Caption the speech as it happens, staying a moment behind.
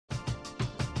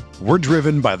We're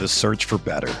driven by the search for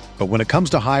better. But when it comes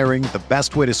to hiring, the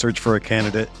best way to search for a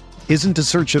candidate isn't to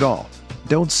search at all.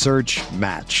 Don't search,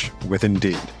 match with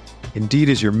Indeed. Indeed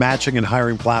is your matching and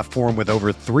hiring platform with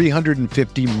over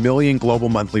 350 million global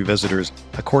monthly visitors,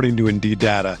 according to Indeed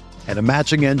data, and a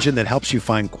matching engine that helps you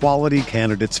find quality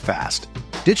candidates fast.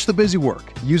 Ditch the busy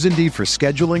work. Use Indeed for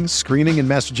scheduling, screening, and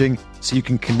messaging so you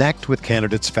can connect with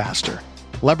candidates faster.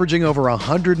 Leveraging over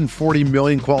 140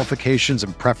 million qualifications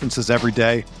and preferences every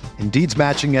day, Indeed's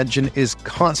matching engine is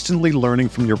constantly learning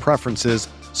from your preferences,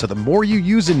 so the more you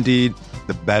use Indeed,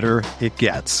 the better it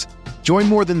gets. Join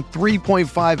more than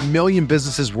 3.5 million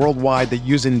businesses worldwide that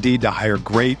use Indeed to hire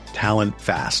great talent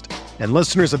fast. And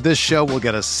listeners of this show will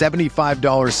get a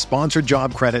 $75 sponsored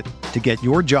job credit to get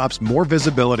your jobs more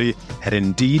visibility at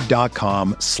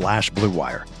Indeed.com/Blue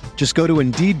Wire. Just go to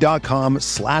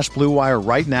Indeed.com/Blue Wire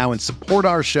right now and support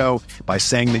our show by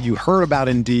saying that you heard about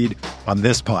Indeed on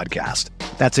this podcast.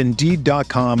 That's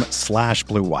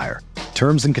Indeed.com/Blue Wire.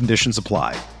 Terms and conditions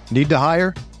apply. Need to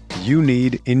hire? You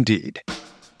need Indeed.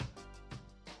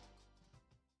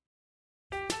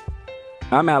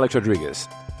 I'm Alex Rodriguez.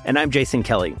 And I'm Jason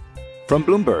Kelly. From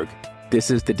Bloomberg, this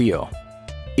is The Deal.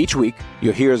 Each week,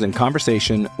 you'll hear us in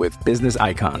conversation with business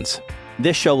icons.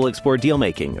 This show will explore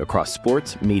deal-making across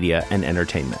sports, media, and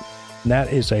entertainment.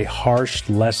 That is a harsh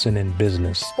lesson in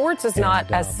business. Sports is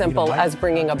not as simple as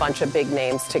bringing a bunch of big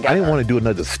names together. I didn't want to do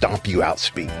another stomp you out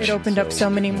speech. It opened up so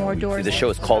many more doors. The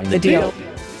show is called The Deal.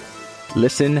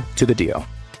 Listen to The Deal.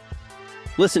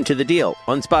 Listen to The Deal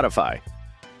on Spotify.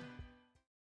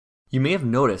 You may have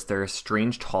noticed there are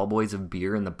strange tall boys of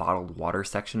beer in the bottled water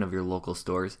section of your local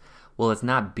stores. Well, it's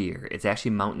not beer. It's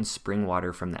actually mountain spring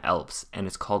water from the Alps, and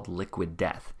it's called Liquid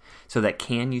Death. So that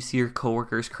can you see your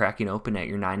coworkers cracking open at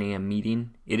your 9 a.m.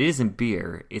 meeting? It isn't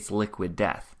beer, it's Liquid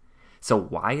Death. So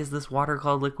why is this water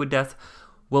called Liquid Death?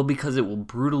 Well, because it will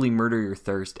brutally murder your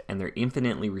thirst, and their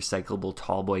infinitely recyclable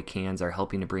tallboy cans are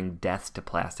helping to bring death to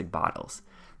plastic bottles.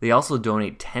 They also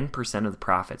donate 10% of the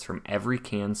profits from every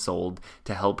can sold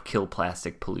to help kill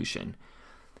plastic pollution.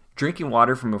 Drinking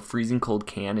water from a freezing cold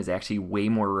can is actually way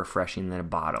more refreshing than a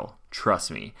bottle. Trust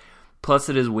me. Plus,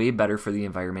 it is way better for the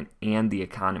environment and the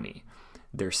economy.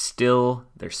 They're still,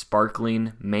 they're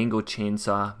sparkling, mango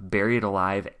chainsaw, buried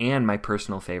alive, and my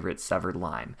personal favorite, severed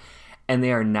lime. And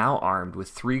they are now armed with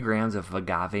 3 grams of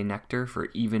agave nectar for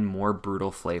even more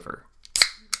brutal flavor.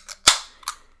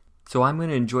 So I'm going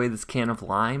to enjoy this can of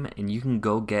lime, and you can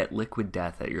go get Liquid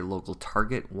Death at your local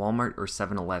Target, Walmart, or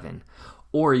 7-Eleven.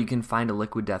 Or you can find a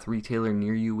Liquid Death retailer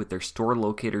near you with their store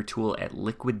locator tool at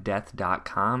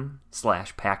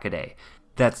liquiddeath.com/packaday.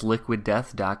 That's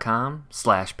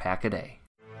liquiddeath.com/packaday.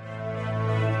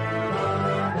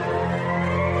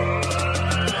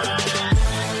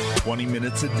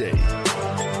 Minutes a day,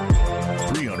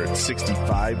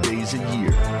 365 days a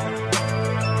year.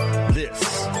 This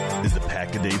is the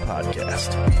Pack-A-Day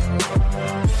Podcast.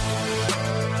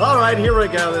 All right, here we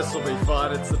go. This will be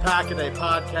fun. It's the Pack-A-Day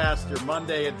Podcast, your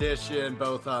Monday edition,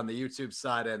 both on the YouTube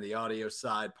side and the audio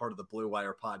side, part of the Blue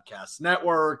Wire Podcast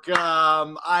Network.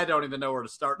 I don't even know where to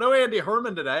start. No Andy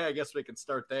Herman today. I guess we can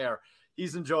start there.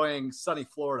 He's enjoying sunny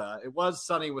Florida. It was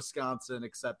sunny Wisconsin,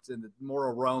 except in the more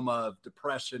aroma of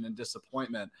depression and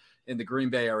disappointment in the Green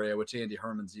Bay area, which Andy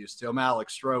Herman's used to. I'm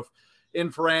Alex Strofe in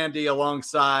for Andy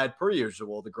alongside, per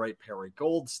usual, the great Perry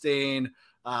Goldstein.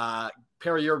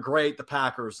 Perry, you're great. The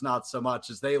Packers, not so much,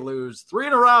 as they lose 3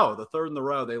 in a row, the 3rd in the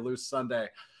row. They lose Sunday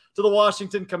to the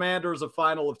Washington Commanders, a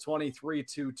final of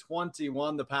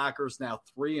 23-21. The Packers now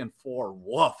 3-4.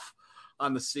 Woof.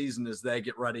 On the season as they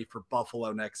get ready for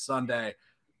Buffalo next Sunday.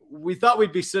 We thought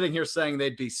we'd be sitting here saying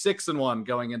they'd be 6-1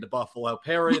 going into Buffalo.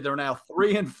 Perry, they're now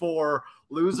 3-4,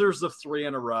 losers of 3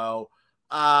 in a row.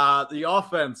 The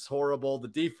offense, horrible. The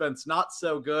defense, not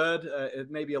so good.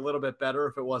 It may be a little bit better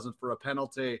if it wasn't for a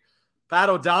penalty. Pat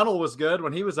O'Donnell was good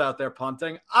when he was out there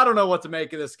punting. I don't know what to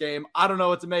make of this game. I don't know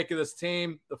what to make of this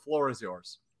team. The floor is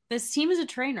yours. This team is a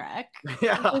train wreck.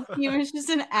 Yeah. This team is just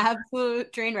an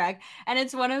absolute train wreck. And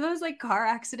it's one of those like car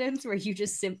accidents where you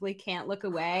just simply can't look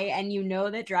away. And you know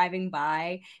that driving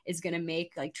by is going to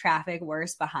make like traffic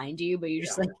worse behind you, but you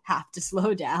just like have to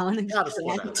slow down and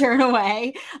can't turn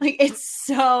away. Like it's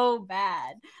so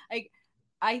bad. Like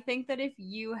I think that if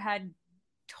you had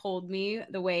told me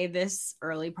the way this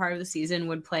early part of the season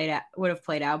would have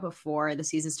played out before the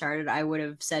season started, I would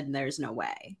have said there's no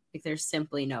way. Like there's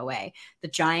simply no way. The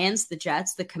Giants, the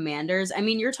Jets, the Commanders. I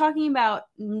mean, you're talking about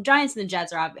Giants and the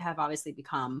Jets have obviously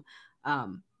become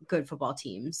good football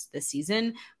teams this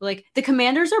season. But like the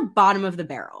Commanders are bottom of the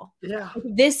barrel. Yeah.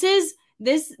 This is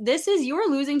you're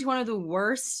losing to one of the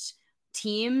worst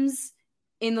teams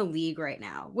in the league right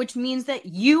now, which means that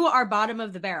you are bottom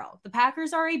of the barrel. The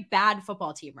Packers are a bad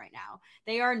football team right now.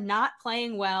 They are not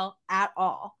playing well at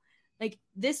all. Like,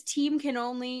 this team can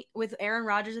only, with Aaron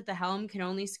Rodgers at the helm, can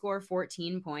only score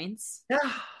 14 points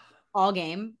all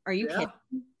game. Are you kidding?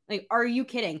 Like, are you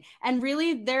kidding? And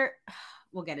really,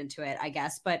 we'll get into it, I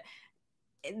guess, but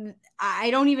I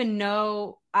don't even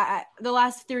know. The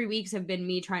last 3 weeks have been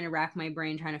me trying to rack my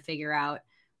brain, trying to figure out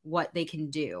what they can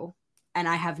do. And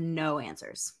I have no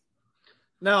answers.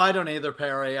 No, I don't either,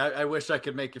 Perry. I wish I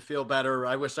could make you feel better.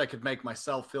 I wish I could make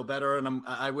myself feel better. And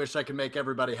I wish I could make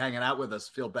everybody hanging out with us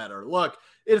feel better. Look,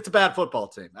 it's a bad football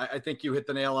team. I think you hit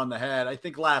the nail on the head. I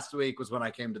think last week was when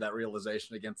I came to that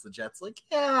realization against the Jets. Like,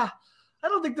 I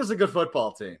don't think this is a good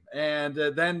football team. And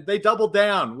then they doubled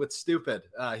down with stupid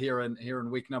here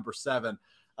in week number 7.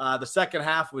 The second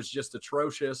half was just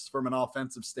atrocious from an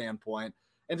offensive standpoint.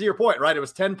 And to your point, right, it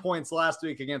was 10 points last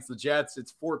week against the Jets.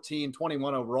 It's 14,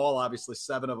 21 overall, obviously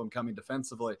 7 of them coming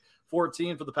defensively.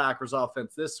 14 for the Packers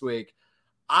offense this week.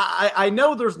 I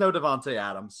know there's no Davante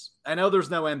Adams. I know there's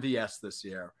no MVS this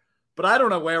year. But I don't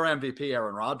know where MVP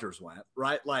Aaron Rodgers went,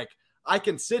 right? Like, I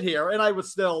can sit here and I would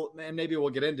still, and maybe we'll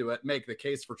get into it, make the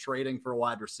case for trading for a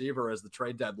wide receiver as the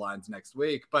trade deadline's next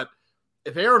week. But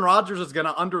if Aaron Rodgers is going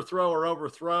to underthrow or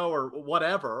overthrow or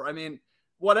whatever, I mean,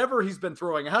 whatever he's been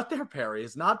throwing out there, Perry,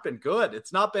 has not been good.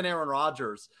 It's not been Aaron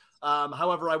Rodgers.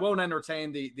 However, I won't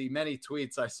entertain the many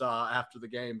tweets I saw after the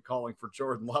game calling for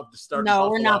Jordan Love to start. No,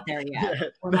 Buffalo. We're not there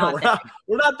yet.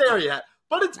 We're not there yet.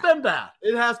 But it's been bad.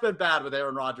 It has been bad with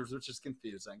Aaron Rodgers, which is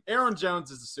confusing. Aaron Jones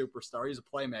is a superstar. He's a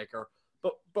playmaker.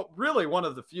 But really one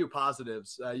of the few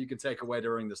positives you can take away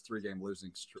during this 3-game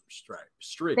losing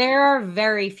streak. There are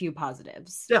very few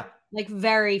positives. Yeah. Like,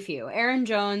 very few. Aaron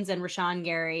Jones and Rashawn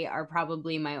Gary are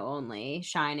probably my only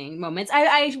shining moments.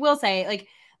 I will say, like,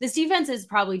 this defense is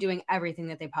probably doing everything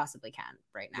that they possibly can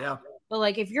right now. Yeah. But,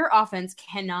 like, if your offense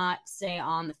cannot stay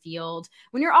on the field,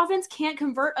 when your offense can't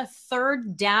convert a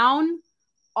third down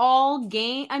all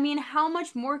game, I mean, how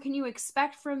much more can you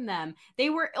expect from them? They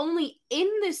were only in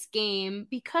this game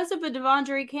because of a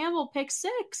Devondre Campbell pick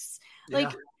 6.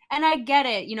 Like, and I get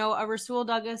it, you know, a Rasul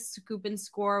Douglas scoop and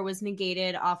score was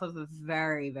negated off of a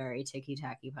very, very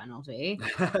ticky-tacky penalty.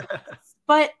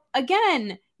 But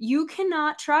again, you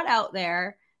cannot trot out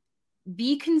there,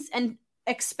 and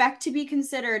expect to be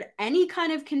considered any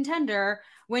kind of contender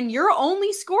when you're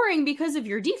only scoring because of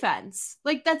your defense.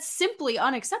 Like, that's simply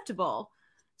unacceptable.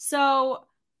 So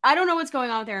I don't know what's going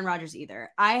on with Aaron Rodgers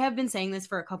either. I have been saying this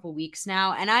for a couple weeks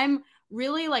now, and I'm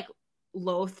really, like,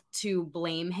 loath to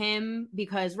blame him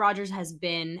because Rodgers has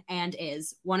been and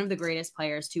is one of the greatest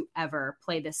players to ever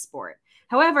play this sport.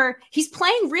 However, he's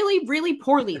playing really, really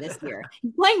poorly this year.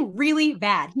 He's playing really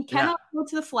bad. He cannot go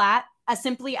to the flat as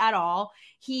simply at all.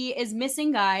 He is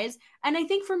missing guys. And I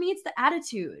think for me, it's the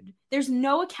attitude. There's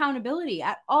no accountability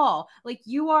at all. Like,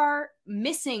 you are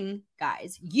missing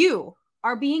guys. You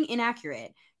are being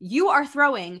inaccurate. You are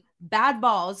throwing bad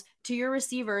balls to your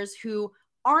receivers who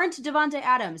aren't Davante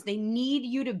Adams. They need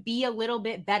you to be a little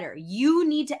bit better. You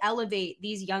need to elevate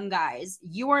these young guys.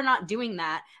 You are not doing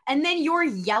that. And then you're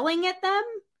yelling at them.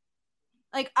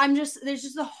 Like, there's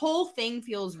just the whole thing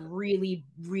feels really,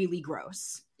 really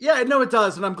gross. Yeah, no, it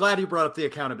does. And I'm glad you brought up the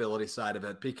accountability side of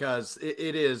it because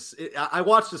I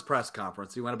watched his press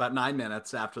conference. He went about 9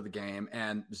 minutes after the game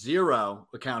and zero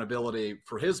accountability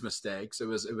for his mistakes. It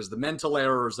was the mental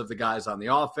errors of the guys on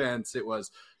the offense. It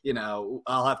was, you know,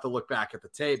 I'll have to look back at the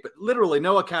tape, but literally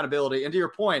no accountability. And to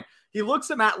your point, he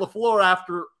looks at Matt LaFleur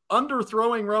after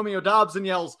underthrowing Romeo Doubs and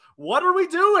yells, "What are we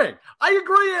doing?" I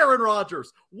agree, Aaron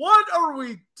Rodgers. What are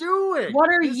we doing? What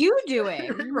are you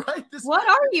doing? Right? What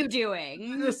are you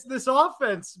doing? This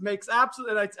offense makes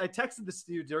absolutely. I texted this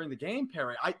to you during the game,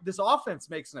 Perry. This offense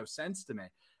makes no sense to me.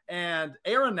 And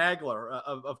Aaron Nagler,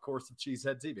 of course, of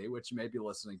Cheesehead TV, which you may be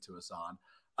listening to us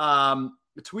on,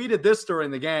 tweeted this during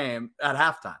the game at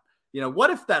halftime. You know,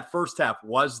 what if that first half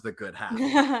was the good half?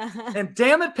 And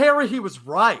damn it, Perry, he was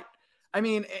right. I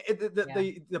mean,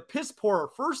 the piss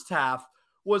poor first half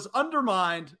was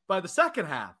undermined by the second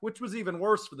half, which was even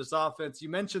worse for this offense. You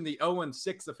mentioned the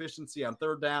 0-6 efficiency on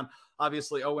third down,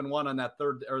 obviously 0-1 on that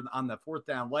on the fourth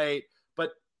down late,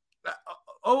 but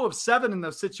 0-7 in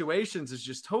those situations is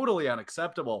just totally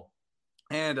unacceptable.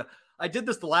 And I did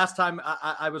this the last time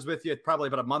I was with you, probably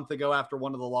about a month ago after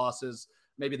one of the losses,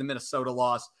 maybe the Minnesota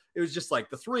loss. It was just like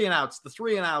the three and outs,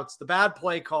 the bad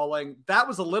play calling. That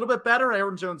was a little bit better.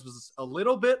 Aaron Jones was a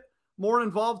little bit more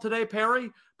involved today,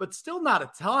 Perry, but still not a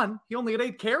ton. He only had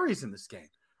 8 carries in this game,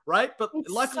 right? But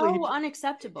it's luckily, so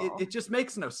unacceptable. It just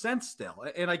makes no sense still.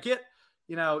 And I get,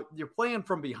 you're playing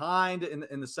from behind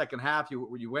in the second half.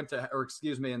 You went to, or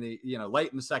excuse me, in the,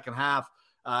 late in the second half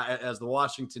as the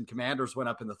Washington Commanders went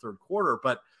up in the third quarter.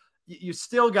 But you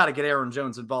still got to get Aaron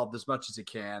Jones involved as much as he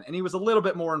can. And he was a little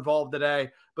bit more involved today,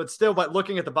 but still, by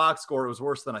looking at the box score, it was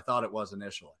worse than I thought it was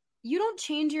initially. You don't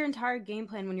change your entire game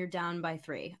plan when you're down by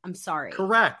 3. I'm sorry.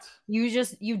 Correct.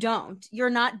 You don't.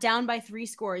 You're not down by 3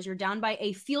 scores. You're down by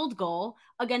a field goal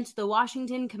against the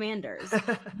Washington Commanders.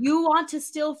 You want to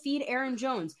still feed Aaron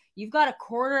Jones. You've got a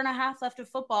quarter and a half left of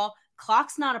football.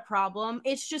 Clock's not a problem.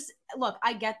 It's just, look,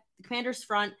 I get the Commanders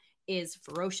front is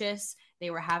ferocious. They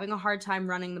were having a hard time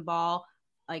running the ball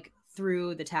like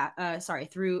through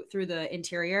the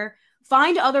interior.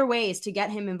 Find other ways to get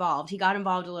him involved. He got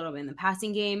involved a little bit in the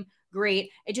passing game.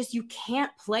 Great. It just, you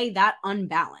can't play that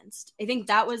unbalanced. I think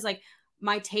that was like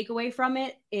my takeaway from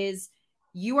it is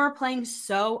you are playing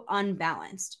so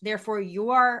unbalanced. Therefore you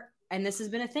are, and this has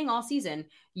been a thing all season,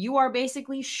 you are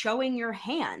basically showing your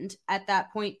hand at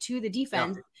that point to the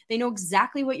defense. Yeah. They know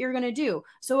exactly what you're going to do.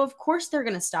 So of course they're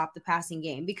going to stop the passing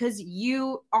game because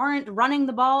you aren't running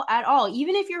the ball at all.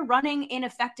 Even if you're running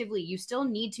ineffectively, you still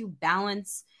need to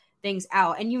balance things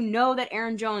out. And you know that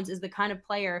Aaron Jones is the kind of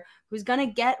player who's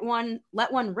going to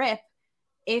let one rip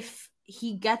if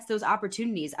he gets those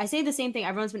opportunities. I say the same thing.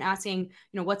 Everyone's been asking,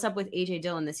 what's up with A.J.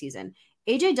 Dillon this season?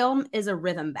 A.J. Dillon is a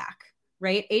rhythm back,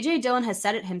 right? A.J. Dillon has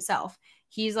said it himself.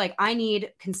 He's like, I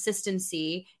need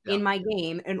consistency in my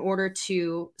game in order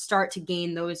to start to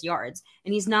gain those yards.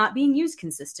 And he's not being used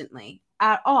consistently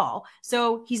at all.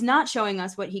 So he's not showing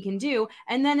us what he can do.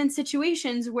 And then in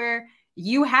situations where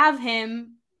you have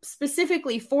him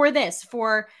specifically for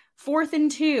 4th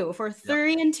and 2, for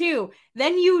 3rd and 2,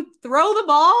 then you throw the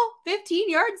ball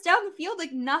 15 yards down the field.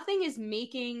 Like nothing is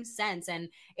making sense. And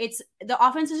the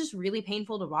offense is just really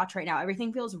painful to watch right now.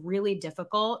 Everything feels really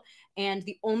difficult. And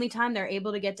the only time they're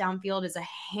able to get downfield is a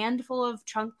handful of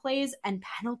chunk plays and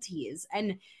penalties.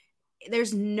 And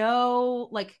there's no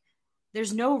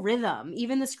rhythm.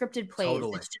 Even the scripted plays,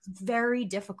 It's just very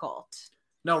difficult.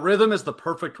 No, rhythm is the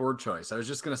perfect word choice. I was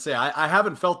just going to say, I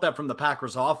haven't felt that from the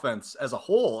Packers offense as a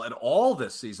whole at all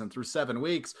this season through 7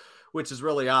 weeks, which is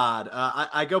really odd.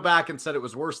 I go back and said it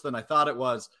was worse than I thought it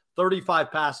was.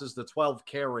 35 passes to 12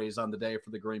 carries on the day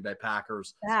for the Green Bay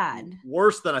Packers. Bad.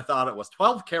 Worse than I thought it was.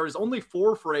 12 carries, only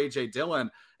 4 for A.J. Dillon,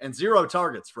 and 0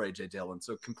 targets for A.J. Dillon.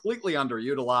 So completely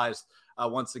underutilized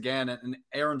once again. And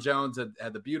Aaron Jones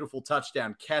had the beautiful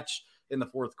touchdown catch in the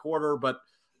fourth quarter, but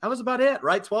that was about it,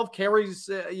 right? 12 carries,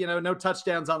 no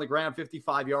touchdowns on the ground,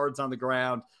 55 yards on the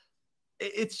ground.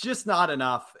 It's just not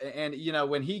enough. And,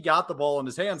 when he got the ball in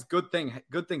his hands, good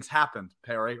things happened,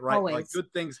 Perry, right? Always. Like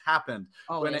good things happened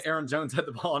when Aaron Jones had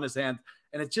the ball in his hand.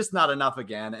 And it's just not enough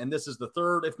again. And this is the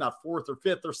 3rd, if not 4th or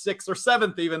 5th or 6th or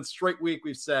 7th even straight week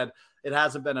we've said it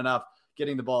hasn't been enough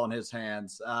getting the ball in his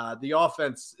hands. The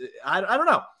offense, I don't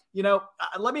know.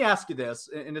 Let me ask you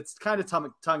this, and it's kind of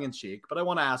tongue in cheek, but I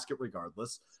want to ask it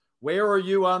regardless. Where are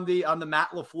you on the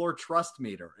Matt LaFleur trust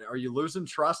meter? Are you losing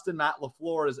trust in Matt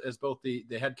LaFleur as both the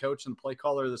head coach and the play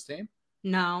caller of this team?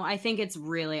 No, I think it's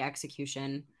really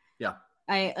execution. Yeah.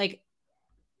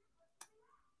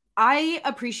 I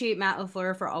appreciate Matt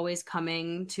LaFleur for always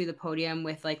coming to the podium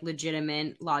with like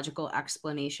legitimate, logical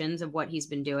explanations of what he's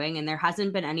been doing. And there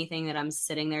hasn't been anything that I'm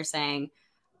sitting there saying,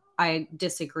 I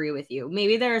disagree with you.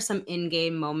 Maybe there are some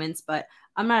in-game moments, but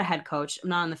I'm not a head coach. I'm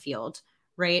not on the field,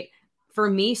 right? For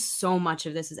me, so much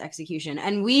of this is execution.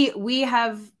 And we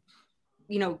have,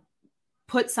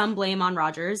 put some blame on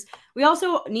Rodgers. We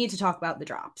also need to talk about the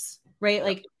drops, right?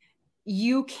 Like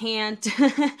you can't,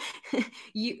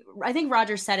 I think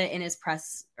Rodgers said it in his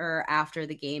press or after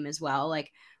the game as well.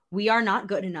 Like we are not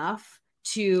good enough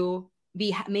to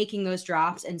be making those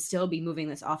drops and still be moving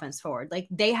this offense forward. Like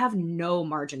they have no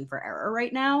margin for error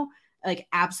right now. Like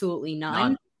absolutely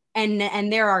none. And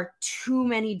there are too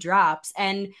many drops.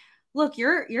 And look,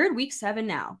 you're in week 7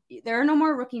 now. There are no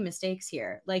more rookie mistakes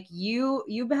here. Like you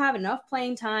have enough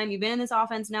playing time. You've been in this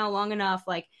offense now long enough.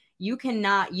 Like you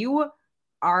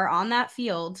are on that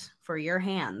field for your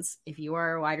hands if you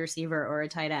are a wide receiver or a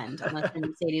tight end, unless you're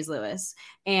Mercedes Lewis.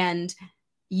 And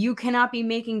you cannot be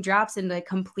making drops and like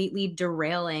completely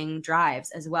derailing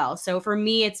drives as well. So for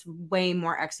me, it's way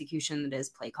more execution than it is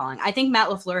play calling. I think Matt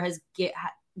LaFleur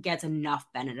gets enough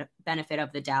benefit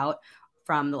of the doubt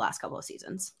from the last couple of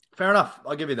seasons. Fair enough.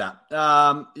 I'll give you that.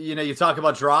 You talk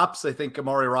about drops. I think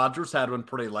Amari Rodgers had one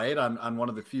pretty late on one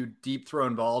of the few deep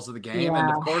thrown balls of the game. Yeah.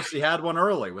 And of course he had one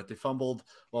early with the fumbled,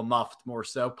 muffed more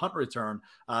so punt return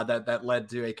that led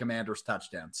to a Commander's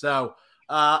touchdown. So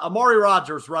Amari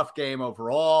Rodgers, rough game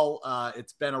overall.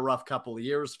 It's been a rough couple of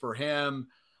years for him.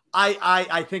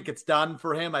 I think it's done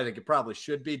for him. I think it probably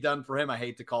should be done for him. I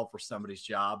hate to call for somebody's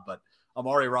job, but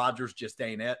Amari Rodgers just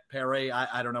ain't it, Perry.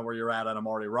 I don't know where you're at on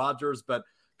Amari Rodgers, but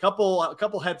a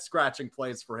couple head scratching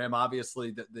plays for him.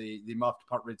 Obviously, the muffed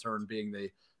punt return being the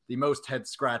most head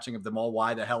scratching of them all.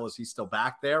 Why the hell is he still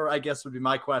back there? I guess would be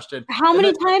my question. How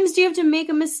many times do you have to make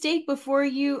a mistake before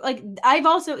you like?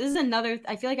 This is another.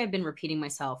 I feel like I've been repeating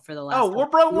myself for the last. Oh,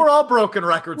 we're all broken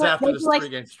records after this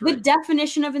 3-game streak. The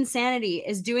definition of insanity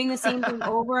is doing the same thing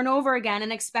over and over again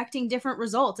and expecting different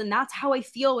results, and that's how I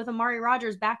feel with Amari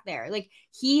Rodgers back there. Like,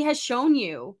 he has shown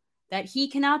you that he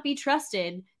cannot be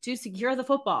trusted to secure the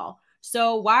football.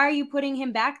 So why are you putting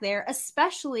him back there,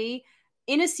 especially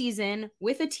in a season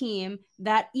with a team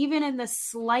that even in the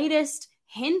slightest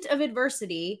hint of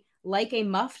adversity, like a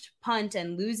muffed punt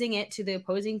and losing it to the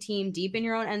opposing team deep in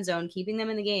your own end zone, keeping them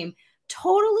in the game,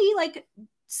 totally like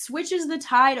switches the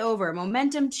tide over,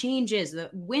 momentum changes, the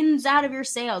wind's out of your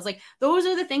sails. Like, those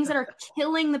are the things that are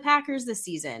killing the Packers this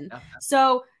season.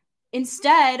 So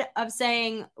instead of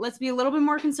saying, let's be a little bit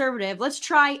more conservative, let's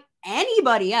try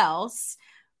anybody else,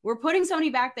 we're putting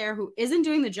somebody back there who isn't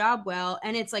doing the job well,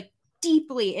 and it's like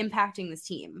deeply impacting this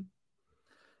team.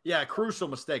 Yeah, crucial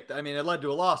mistake. I mean, it led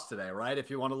to a loss today, right? If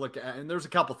you want to look at, and there's a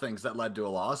couple things that led to a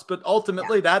loss, but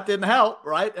ultimately that didn't help,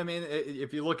 right? I mean,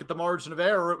 if you look at the margin of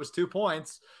error, it was 2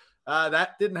 points.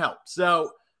 That didn't help.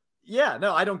 So, yeah,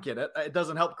 no, I don't get it. It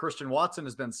doesn't help Christian Watson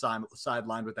has been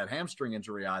sidelined with that hamstring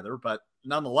injury either, but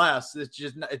nonetheless, it's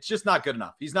just not good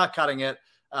enough. He's not cutting it.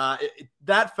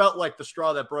 That felt like the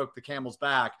straw that broke the camel's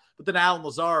back, but then Allen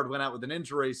Lazard went out with an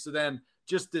injury. So then,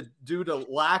 just due to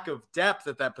lack of depth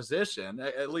at that position,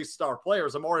 at least star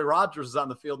players, Amari Rodgers is on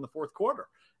the field in the fourth quarter,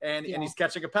 and he's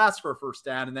catching a pass for a first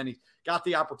down, and then he got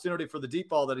the opportunity for the deep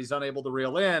ball that he's unable to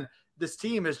reel in. This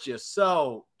team is just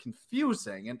so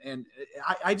confusing, and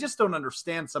I just don't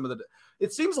understand some of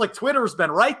it seems like Twitter has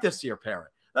been right this year,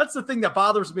 Perry. That's the thing that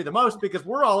bothers me the most, because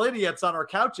we're all idiots on our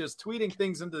couches tweeting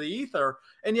things into the ether,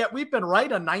 and yet we've been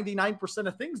right on 99%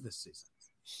 of things this season.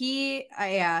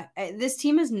 This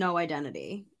team has no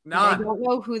identity. None. They don't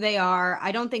know who they are.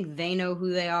 I don't think they know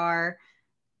who they are.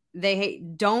 They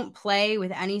don't play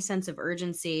with any sense of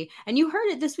urgency. And you heard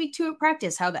it this week too at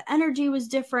practice, how the energy was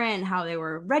different, how they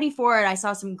were ready for it. I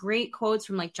saw some great quotes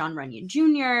from like John Runyon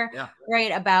Jr.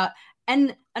 Right about,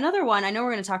 and another one, I know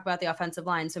we're going to talk about the offensive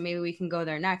line, so maybe we can go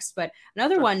there next. But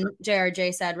another one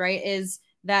JRJ said, right, is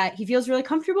that he feels really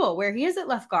comfortable where he is at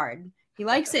left guard. He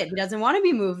likes it. He doesn't want to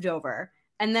be moved over.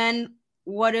 And then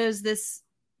what does this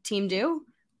team do?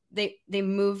 They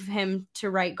move him to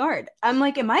right guard. I'm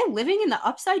like, am I living in the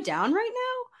upside down right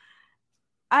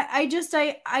now?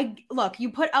 I look,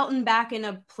 you put Elton back in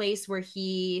a place where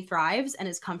he thrives and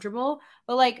is comfortable,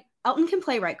 but like, Elton can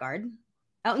play right guard.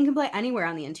 Elton can play anywhere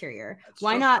on the interior.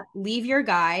 Why not leave your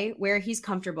guy where he's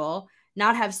comfortable,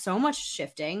 not have so much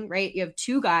shifting, right? You have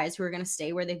two guys who are going to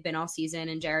stay where they've been all season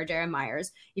in Jared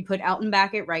Myers. You put Elton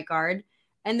back at right guard.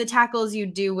 And the tackles you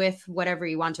do with whatever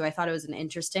you want to. I thought it was an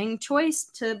interesting choice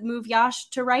to move Yash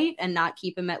to right and not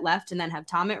keep him at left and then have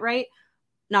Tom at right.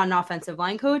 Not an offensive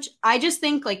line coach. I just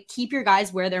think like keep your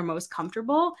guys where they're most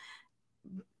comfortable.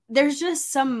 There's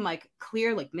just some like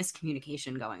clear like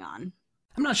miscommunication going on.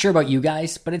 I'm not sure about you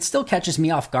guys, but it still catches me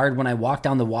off guard when I walk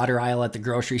down the water aisle at the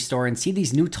grocery store and see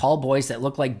these new tall boys that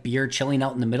look like beer chilling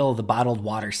out in the middle of the bottled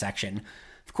water section.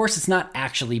 Of course, it's not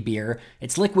actually beer.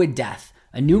 It's Liquid Death,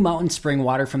 a new mountain spring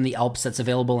water from the Alps that's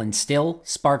available in still,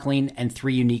 sparkling, and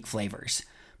 3 unique flavors.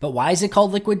 But why is it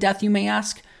called Liquid Death, you may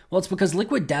ask? Well, it's because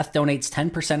Liquid Death donates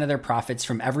 10% of their profits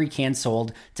from every can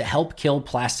sold to help kill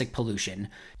plastic pollution.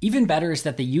 Even better is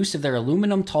that the use of their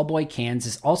aluminum tallboy cans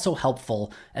is also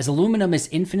helpful, as aluminum is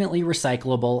infinitely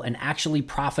recyclable and actually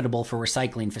profitable for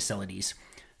recycling facilities.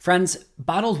 Friends,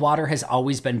 bottled water has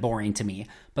always been boring to me,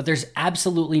 but there's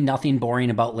absolutely nothing boring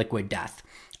about Liquid Death.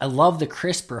 I love the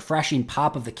crisp, refreshing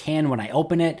pop of the can when I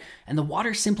open it, and the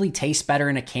water simply tastes better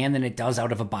in a can than it does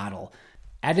out of a bottle.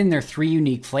 Add in their 3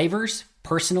 unique flavors.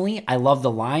 Personally, I love the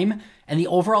lime, and the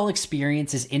overall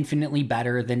experience is infinitely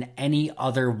better than any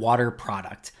other water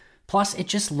product. Plus, it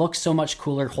just looks so much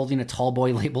cooler holding a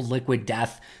tallboy labeled Liquid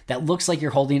Death that looks like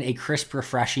you're holding a crisp,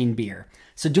 refreshing beer.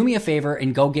 So do me a favor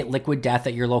and go get Liquid Death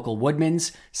at your local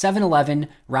Woodman's, 7-Eleven,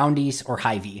 Roundy's, or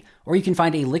Hy-Vee. Or you can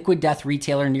find a Liquid Death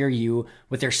retailer near you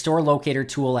with their store locator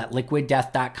tool at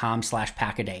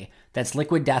liquiddeath.com/packaday. That's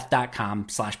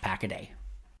liquiddeath.com/packaday.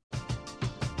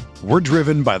 We're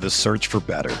driven by the search for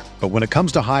better. But when it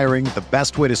comes to hiring, the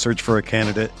best way to search for a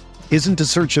candidate isn't to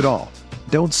search at all.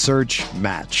 Don't search,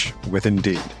 match with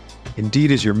Indeed.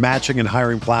 Indeed is your matching and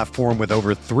hiring platform with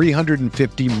over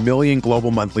 350 million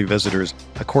global monthly visitors,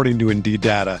 according to Indeed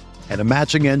data, and a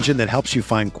matching engine that helps you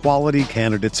find quality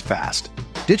candidates fast.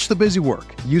 Ditch the busy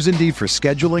work. Use Indeed for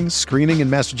scheduling, screening,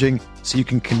 and messaging so you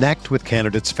can connect with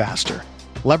candidates faster.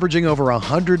 Leveraging over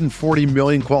 140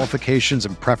 million qualifications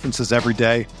and preferences every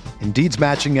day, Indeed's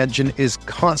matching engine is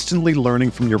constantly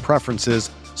learning from your preferences,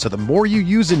 so the more you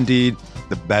use Indeed,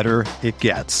 the better it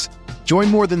gets. Join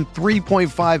more than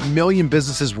 3.5 million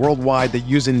businesses worldwide that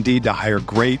use Indeed to hire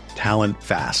great talent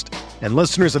fast. And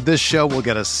listeners of this show will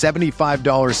get a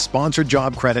 $75 sponsored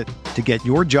job credit to get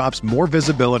your jobs more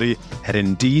visibility at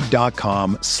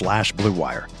Indeed.com/Blue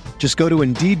Wire. Just go to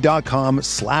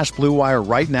Indeed.com/Blue Wire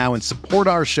right now and support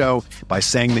our show by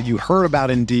saying that you heard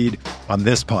about Indeed on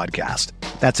this podcast.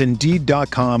 That's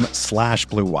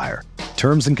Indeed.com/Blue Wire.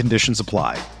 Terms and conditions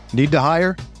apply. Need to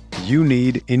hire? You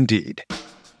need Indeed.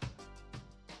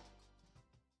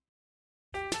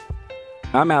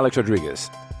 I'm Alex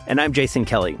Rodriguez. And I'm Jason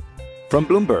Kelly. From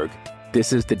Bloomberg,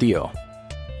 this is The Deal.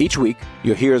 Each week,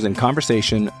 you'll hear us in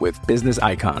conversation with business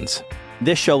icons.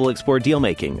 This show will explore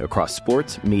deal-making across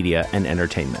sports, media, and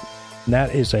entertainment.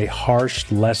 That is a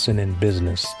harsh lesson in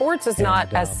business. Sports is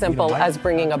not as simple as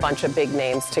bringing a bunch of big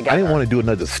names together. I didn't want to do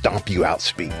another stomp you out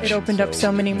speech. It opened up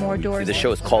so many more doors. The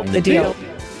show is called The Deal.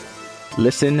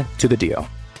 Listen to The Deal.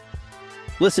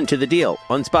 Listen to The Deal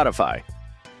on Spotify.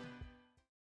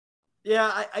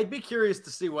 Yeah, I'd be curious to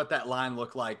see what that line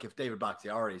looked like if David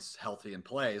Bakhtiari's healthy and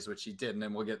plays, which he didn't,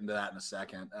 and we'll get into that in a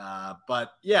second.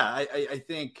 But yeah, I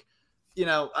think,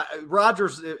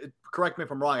 Rodgers, correct me if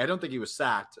I'm wrong, I don't think he was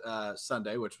sacked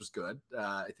Sunday, which was good.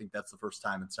 I think that's the first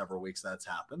time in several weeks that's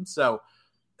happened. So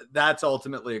that's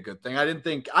ultimately a good thing. I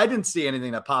didn't see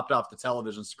anything that popped off the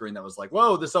television screen that was like,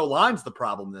 whoa, this O-line's the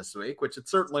problem this week, which it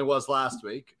certainly was last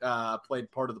week.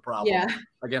 Played part of the problem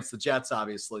against the Jets,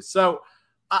 obviously. So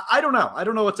I don't know. I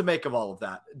don't know what to make of all of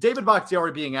that. David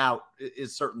Bakhtiari being out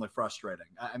is certainly frustrating.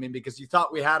 I mean, because you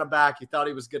thought we had him back. You thought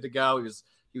he was good to go.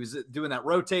 He was doing that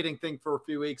rotating thing for a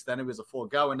few weeks. Then it was a full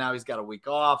go, and now he's got a week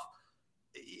off.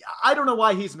 I don't know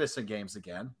why he's missing games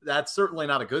again. That's certainly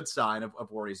not a good sign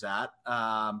of where he's at.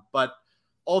 But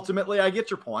ultimately, I get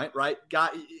your point, right?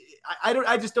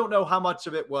 I just don't know how much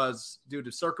of it was due to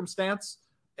circumstance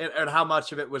and how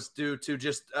much of it was due to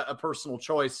just a personal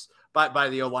choice by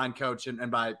the O-line coach and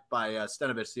by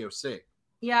Stenavich, the OC.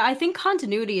 Yeah, I think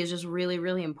continuity is just really,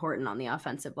 really important on the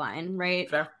offensive line, right?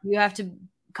 Fair. You have to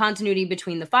continuity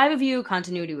between the five of you,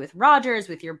 continuity with Rodgers,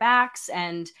 with your backs.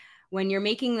 And when you're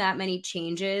making that many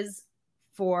changes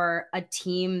for a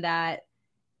team that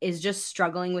is just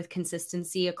struggling with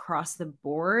consistency across the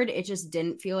board, it just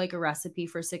didn't feel like a recipe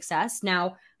for success.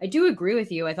 Now, I do agree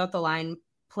with you. I thought the line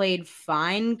played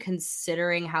fine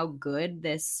considering how good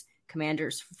this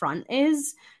Commanders front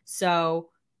is. So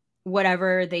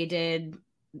whatever they did,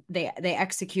 they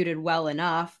executed well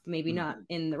enough, maybe not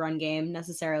in the run game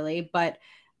necessarily, but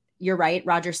you're right.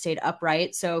 Rodgers stayed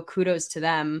upright. So kudos to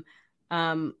them.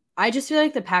 I just feel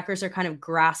like the Packers are kind of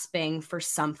grasping for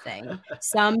something,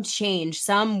 some change,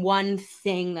 some one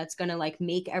thing that's going to like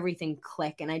make everything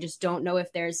click. And I just don't know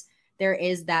if there is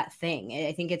that thing.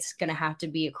 I think it's going to have to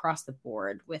be across the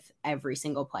board with every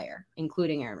single player,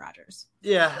 including Aaron Rodgers.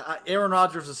 Yeah, Aaron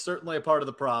Rodgers is certainly a part of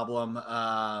the problem.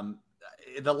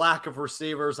 The lack of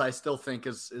receivers, I still think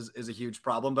is a huge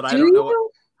problem, but I don't know.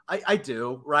 I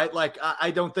do, right? Like,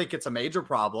 I don't think it's a major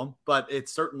problem, but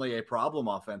it's certainly a problem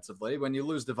offensively. When you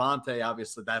lose Devontae,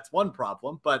 obviously that's one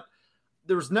problem, but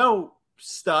there's no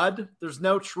stud. There's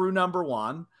no true number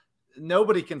one.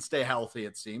 Nobody can stay healthy,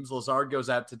 it seems. Lazard goes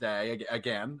out today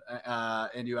again,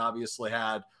 and you obviously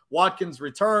had Watkins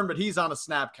return, but he's on a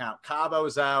snap count.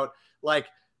 Cabo's out. Like,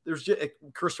 there's just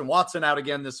Christian Watson out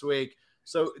again this week.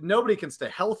 So nobody can stay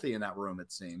healthy in that room,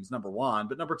 it seems, number one.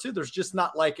 But number two, there's just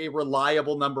not like a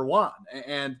reliable number one.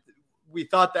 And we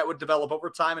thought that would develop over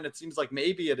time, and it seems like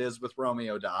maybe it is with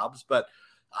Romeo Doubs, but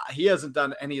he hasn't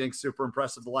done anything super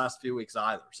impressive the last few weeks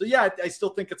either. So, yeah, I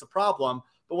still think it's a problem.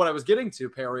 But what I was getting to,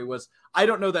 Perry, was I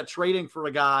don't know that trading for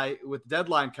a guy with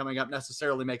deadline coming up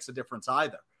necessarily makes a difference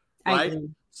either, right?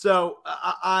 So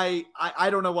I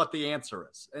don't know what the answer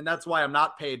is. And that's why I'm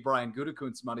not paid Brian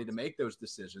Gutekunst money to make those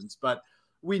decisions. But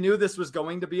we knew this was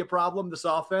going to be a problem, this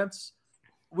offense.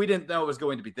 We didn't know it was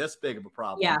going to be this big of a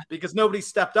problem because nobody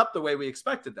stepped up the way we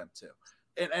expected them to.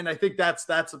 And I think that's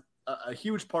a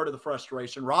huge part of the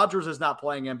frustration. Rodgers is not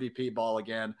playing MVP ball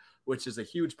again, which is a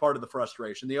huge part of the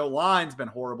frustration. The O-line's been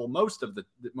horrible most of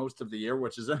the year,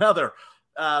 which is another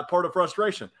part of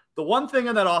frustration. The one thing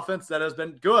in that offense that has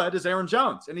been good is Aaron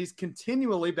Jones, and he's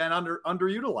continually been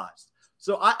underutilized.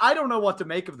 So I don't know what to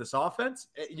make of this offense.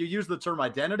 You use the term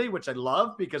identity, which I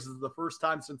love because it's the first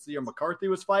time since the year McCarthy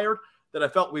was fired that I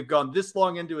felt we've gone this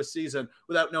long into a season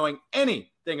without knowing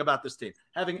anything about this team,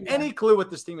 having any clue what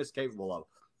this team is capable of.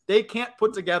 They can't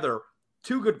put together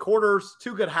 2 good quarters,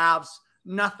 2 good halves,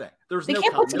 nothing. They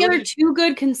can't put together 2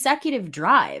 good consecutive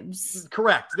drives.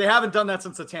 Correct. They haven't done that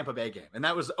since the Tampa Bay game. And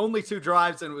that was only 2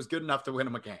 drives, and it was good enough to win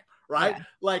them a game, right? Yeah.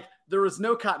 Like, there was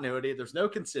no continuity. There's no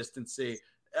consistency.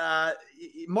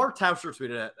 Mark Tauscher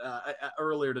tweeted it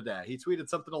earlier today. He tweeted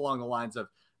something along the lines of,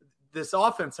 this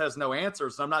offense has no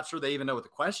answers. I'm not sure they even know what the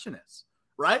question is,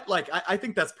 right? Like, I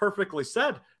think that's perfectly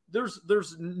said.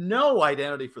 There's no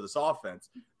identity for this offense.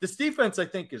 This defense, I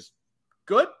think, is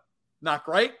good, not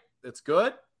great. It's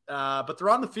good, but they're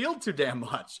on the field too damn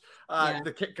much.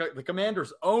 The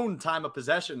Commanders' own time of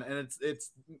possession, and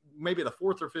it's maybe the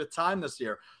 4th or 5th time this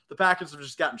year, the Packers have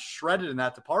just gotten shredded in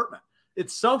that department.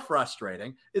 It's so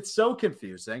frustrating. It's so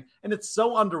confusing, and it's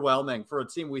so underwhelming for a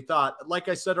team we thought, like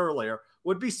I said earlier,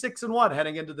 would be 6-1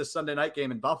 heading into this Sunday night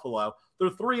game in Buffalo. They're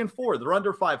 3-4. They're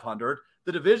under 500.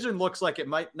 The division looks like it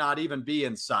might not even be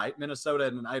in sight. Minnesota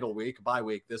in an idle week, bye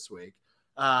week this week.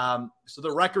 So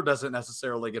the record doesn't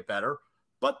necessarily get better,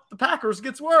 but the Packers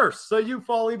gets worse. So you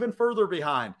fall even further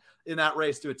behind in that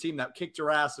race to a team that kicked your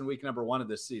ass in week number 1 of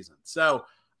this season. So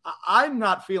I'm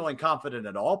not feeling confident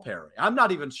at all, Perry. I'm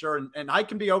not even sure, and I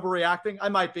can be overreacting. I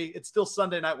might be. It's still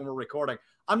Sunday night when we're recording.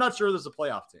 I'm not sure there's a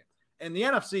playoff team. And the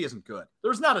NFC isn't good.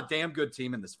 There's not a damn good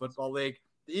team in this football league.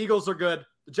 The Eagles are good.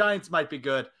 The Giants might be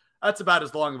good. That's about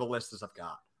as long of a list as I've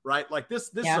got, right? Like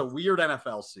this is a weird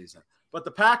NFL season. But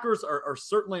the Packers are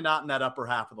certainly not in that upper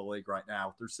half of the league right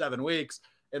now through 7 weeks,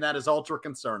 and that is ultra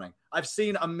concerning. I've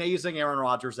seen amazing Aaron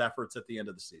Rodgers efforts at the end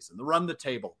of the season, the run the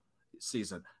table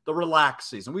season, the relax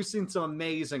season. We've seen some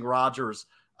amazing Rodgers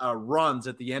runs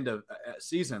at the end of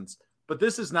seasons, but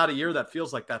this is not a year that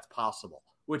feels like that's possible,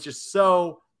 which is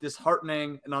so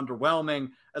disheartening and underwhelming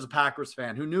as a Packers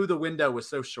fan who knew the window was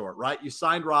so short, right? You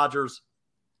signed Rodgers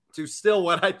to still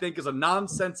what I think is a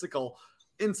nonsensical,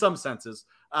 in some senses,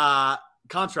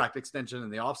 contract extension in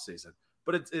the offseason.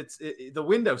 But it's the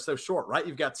window's so short, right?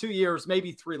 You've got 2 years,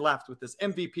 maybe 3 left with this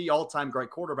MVP all-time great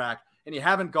quarterback, and you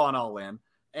haven't gone all in.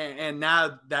 And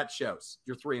now that shows.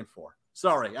 You're 3-4.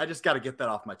 Sorry, I just got to get that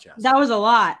off my chest. That was a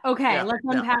lot. Okay, let's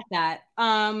unpack that.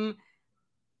 I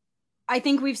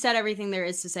think we've said everything there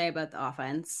is to say about the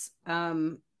offense.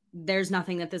 There's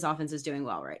nothing that this offense is doing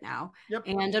well right now. Yep.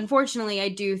 And unfortunately, I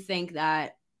do think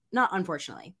that, not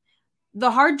unfortunately, the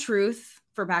hard truth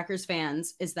for Packers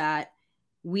fans is that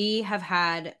we have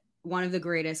had one of the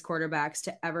greatest quarterbacks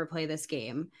to ever play this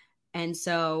game. And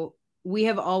so we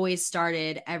have always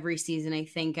started every season, I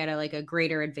think, at a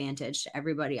greater advantage to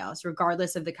everybody else,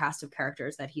 regardless of the cast of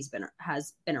characters that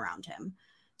has been around him.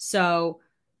 So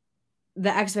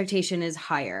the expectation is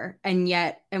higher. And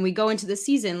we go into the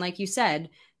season, like you said,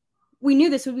 we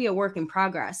knew this would be a work in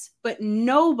progress, but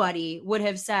nobody would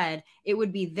have said it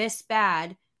would be this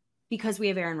bad because we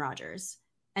have Aaron Rodgers.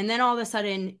 And then all of a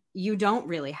sudden you don't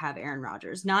really have Aaron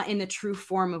Rodgers, not in the true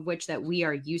form of which that we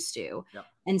are used to. Yep.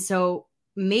 And so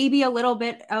maybe a little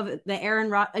bit of the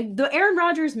Aaron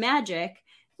Rodgers magic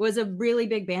was a really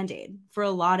big Band-Aid for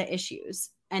a lot of issues.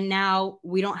 And now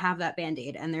we don't have that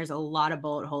Band-Aid, and there's a lot of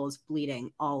bullet holes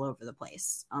bleeding all over the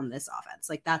place on this offense.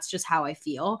 Like, that's just how I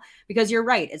feel, because you're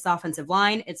right. It's the offensive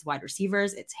line, it's wide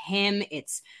receivers, it's him,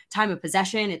 it's time of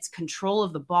possession, it's control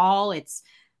of the ball, it's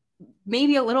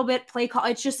maybe a little bit play call.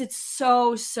 It's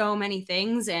so many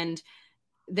things. And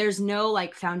there's no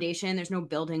foundation. There's no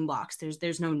building blocks.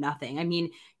 There's no nothing. I mean,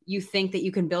 you think that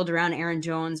you can build around Aaron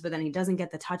Jones, but then he doesn't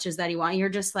get the touches that he wants. You're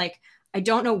just like, I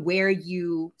don't know where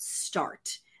you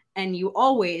start. And you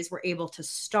always were able to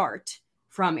start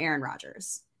from Aaron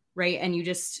Rodgers, right? And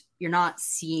you're not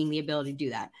seeing the ability to do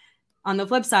that. On the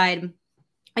flip side,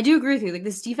 I do agree with you.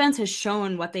 This defense has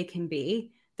shown what they can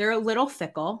be. They're a little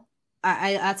fickle.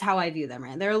 That's how I view them,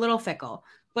 right? They're a little fickle,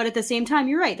 but at the same time,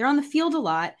 you're right. They're on the field a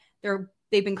lot.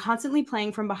 They've been constantly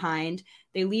playing from behind.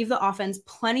 They leave the offense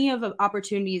plenty of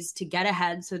opportunities to get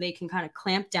ahead so they can kind of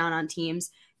clamp down on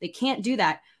teams. They can't do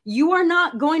that. You are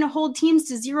not going to hold teams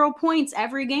to 0 points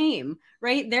every game,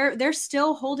 right? They're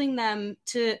still holding them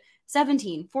to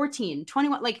 17, 14,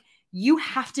 21. You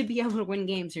have to be able to win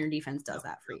games, and your defense does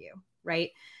that for you, right?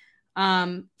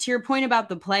 To your point about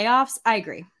the playoffs, I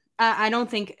agree. I don't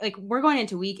think we're going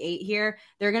into week 8 here.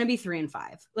 They're going to be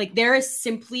 3-5. There is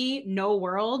simply no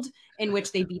world in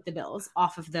which they beat the Bills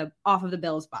off of the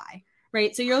Bills bye,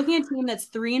 right? So you're looking at a team that's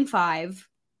 3-5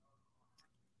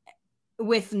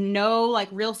 with no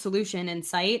real solution in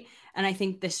sight. And I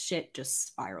think this shit just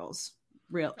spirals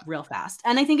real fast.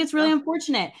 And I think it's really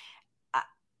unfortunate.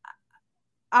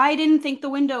 I didn't think the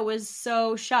window was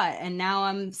so shut. And now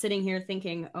I'm sitting here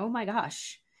thinking, oh my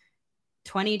gosh,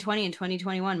 2020 and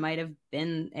 2021 might have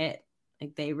been it.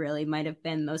 Like they really might have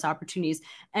been those opportunities.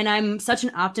 And I'm such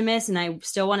an optimist, and I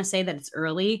still want to say that it's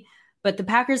early, but the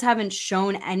Packers haven't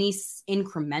shown any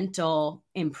incremental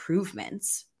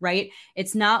improvements, right?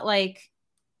 It's not like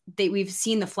we've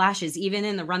seen the flashes, even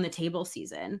in the run the table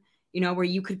season, where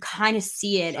you could kind of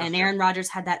see it. And Aaron Rodgers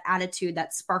had that attitude,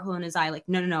 that sparkle in his eye, like,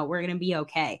 no, we're going to be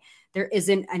okay. There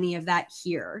isn't any of that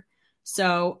here.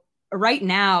 So right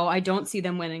now, I don't see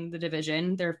them winning the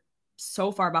division. They're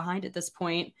so far behind at this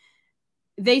point.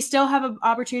 They still have an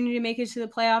opportunity to make it to the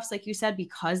playoffs, like you said,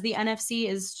 because the NFC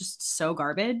is just so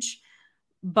garbage.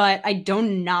 But I do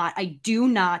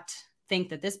not think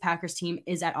that this Packers team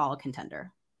is at all a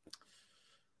contender.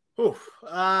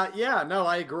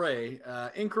 I agree.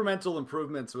 Incremental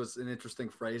improvements was an interesting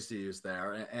phrase to use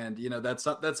there. And that's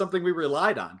something we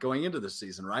relied on going into this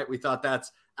season, right? We thought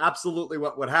that's absolutely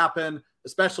what would happen,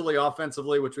 especially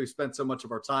offensively, which we've spent so much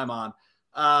of our time on.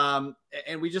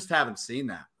 And we just haven't seen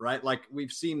that, right? Like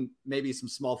we've seen maybe some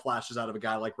small flashes out of a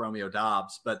guy like Romeo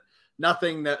Doubs, but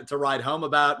nothing to write home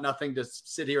about, nothing to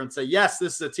sit here and say, yes,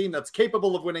 this is a team that's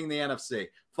capable of winning the NFC,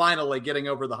 finally getting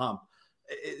over the hump.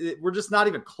 We're just not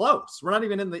even close. We're not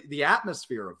even in the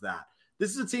atmosphere of that.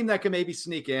 This is a team that can maybe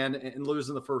sneak in and lose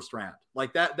in the first round.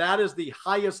 Like that is the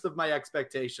highest of my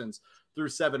expectations through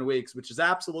 7 weeks, which is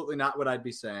absolutely not what I'd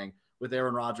be saying with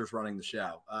Aaron Rodgers running the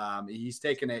show. He's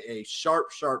taken a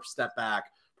sharp step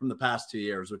back from the past 2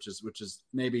 years, which is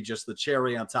maybe just the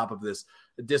cherry on top of this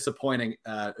disappointing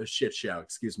shit show.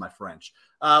 Excuse my French.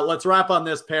 Let's wrap on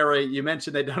this, Perry. You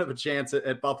mentioned they don't have a chance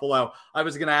at Buffalo. I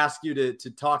was going to ask you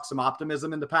to talk some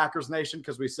optimism into Packers Nation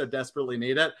because we so desperately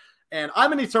need it. And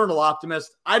I'm an eternal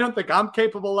optimist. I don't think I'm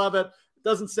capable of it.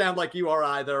 Doesn't sound like you are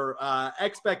either.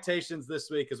 Expectations this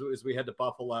week as we head to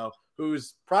Buffalo,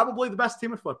 who's probably the best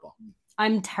team in football.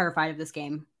 I'm terrified of this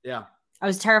game. Yeah. I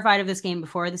was terrified of this game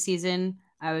before the season.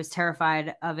 I was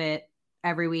terrified of it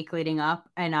every week leading up,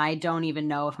 and I don't even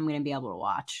know if I'm going to be able to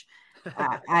watch.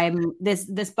 I'm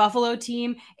this Buffalo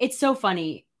team. It's so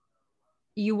funny.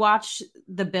 You watch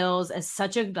the Bills as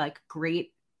such a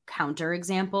great counter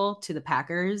example to the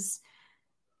Packers,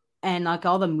 and like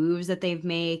all the moves that they've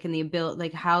made and the ability,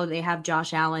 like how they have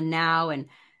Josh Allen now, and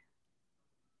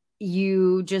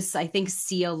you just, I think,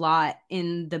 see a lot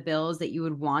in the Bills that you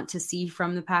would want to see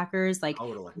from the Packers. Like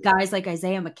totally. Guys like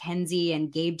Isaiah McKenzie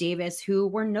and Gabe Davis, who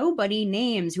were nobody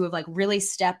names, who have like really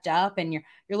stepped up. And you're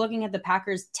looking at the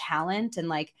Packers' talent and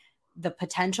like the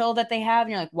potential that they have.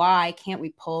 And you're like, why can't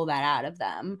we pull that out of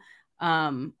them?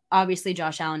 Obviously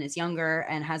Josh Allen is younger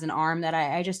and has an arm that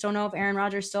I just don't know if Aaron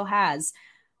Rodgers still has.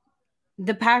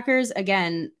 The Packers,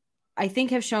 again, I think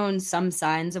have shown some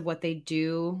signs of what they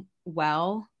do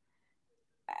well.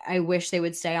 I wish they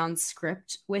would stay on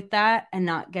script with that and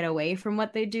not get away from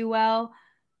what they do well.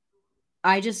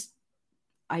 I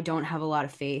don't have a lot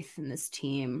of faith in this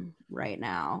team right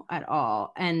now at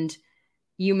all. And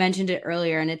you mentioned it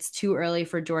earlier, and it's too early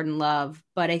for Jordan Love,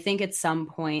 but I think at some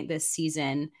point this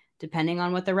season, depending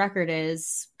on what the record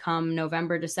is, come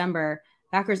November, December,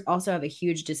 Packers also have a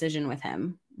huge decision with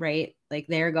him, right? Like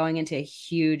they're going into a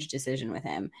huge decision with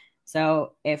him.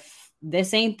 So if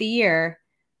this ain't the year,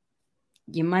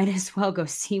 you might as well go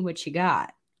see what you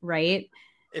got, right?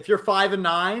 If you're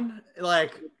 5-9,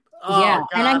 like, oh yeah. God,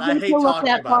 and I hate to look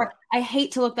that far. It. I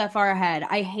hate to look that far ahead.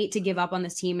 I hate to give up on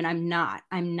this team, and I'm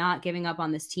not giving up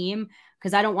on this team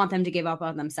because I don't want them to give up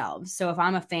on themselves. So if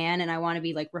I'm a fan and I want to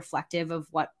be like reflective of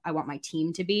what I want my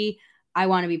team to be, I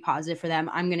want to be positive for them.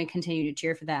 I'm going to continue to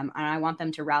cheer for them, and I want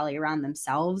them to rally around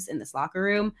themselves in this locker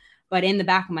room. But in the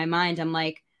back of my mind, I'm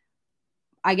like,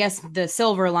 I guess the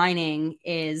silver lining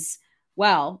is,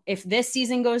 well, if this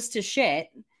season goes to shit,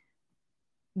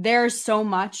 there's so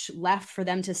much left for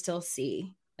them to still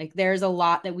see. Like there's a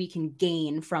lot that we can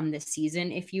gain from this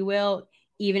season, if you will,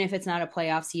 even if it's not a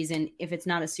playoff season, if it's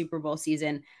not a Super Bowl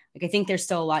season. Like I think there's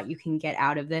still a lot you can get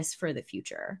out of this for the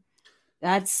future.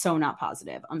 That's so not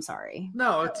positive. I'm sorry.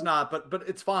 No, it's not, but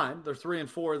it's fine. They're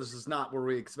 3-4. This is not where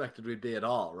we expected we'd be at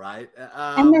all, right?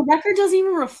 And their record doesn't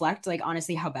even reflect, like,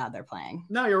 honestly, how bad they're playing.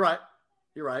 No, you're right.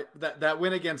 You're right. That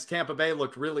win against Tampa Bay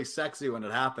looked really sexy when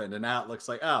it happened, and now it looks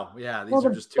like, oh yeah, these are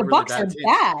just two really bad teams.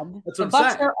 Bad. That's the what I'm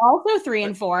Bucs saying. are also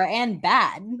 3-4 and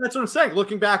bad. That's what I'm saying.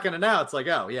 Looking back on it now, it's like,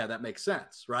 oh yeah, that makes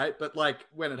sense, right? But like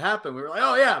when it happened, we were like,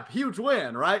 oh yeah, huge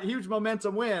win, right? Huge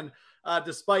momentum win,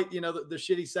 despite the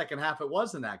shitty second half it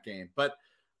was in that game. But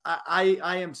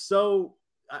I'm so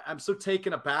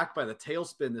taken aback by the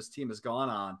tailspin this team has gone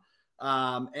on.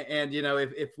 And you know,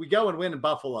 if we go and win in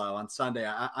Buffalo on Sunday,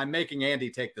 I'm making Andy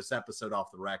take this episode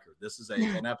off the record. This is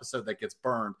an episode that gets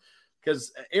burned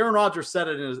because Aaron Rodgers said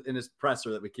it in his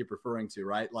presser that we keep referring to,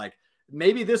 right? Like,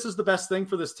 maybe this is the best thing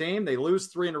for this team. They lose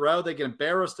 3 in a row. They get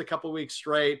embarrassed a couple weeks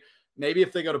straight. Maybe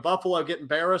if they go to Buffalo, get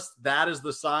embarrassed, that is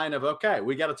the sign of, okay,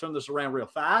 we got to turn this around real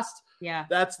fast. Yeah.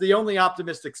 That's the only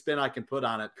optimistic spin I can put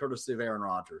on it, courtesy of Aaron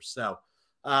Rodgers. So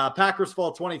Packers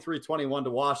fall 23-21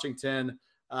 to Washington.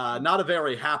 Not a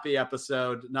very happy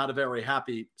episode, not a very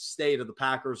happy state of the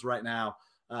Packers right now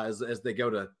as they go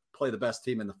to play the best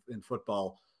team in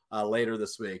football later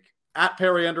this week. At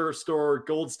Perry _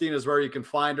 Goldstein is where you can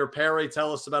find her. Perry,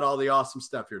 tell us about all the awesome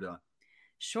stuff you're doing.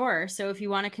 Sure. So if you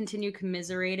want to continue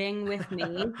commiserating with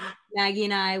me, Maggie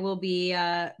and I will be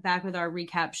back with our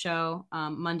recap show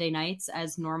Monday nights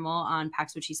as normal on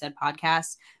Pax What She Said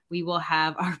podcast. We will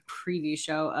have our preview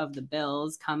show of the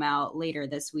Bills come out later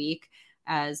this week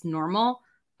as normal.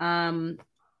 Yeah,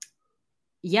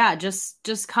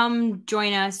 just come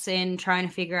join us in trying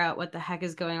to figure out what the heck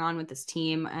is going on with this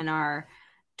team and our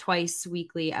twice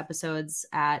weekly episodes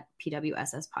at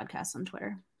PWSS podcast on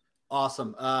Twitter.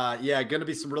 Awesome. Yeah, going to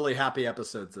be some really happy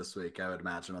episodes this week, I would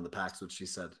imagine, on the Pax What She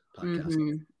Said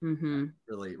podcast.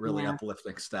 Really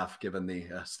uplifting stuff given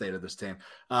the state of this team.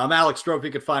 I'm Alex Strofe.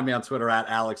 You can find me on Twitter at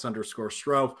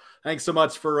Alex_Strofe. Thanks so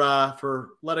much for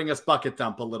letting us bucket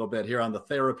dump a little bit here on the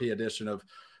therapy edition of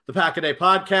the Pack a Day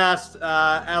podcast.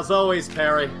 As always,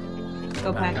 Perry.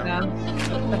 Go Pack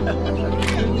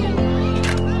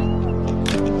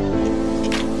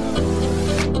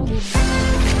Go.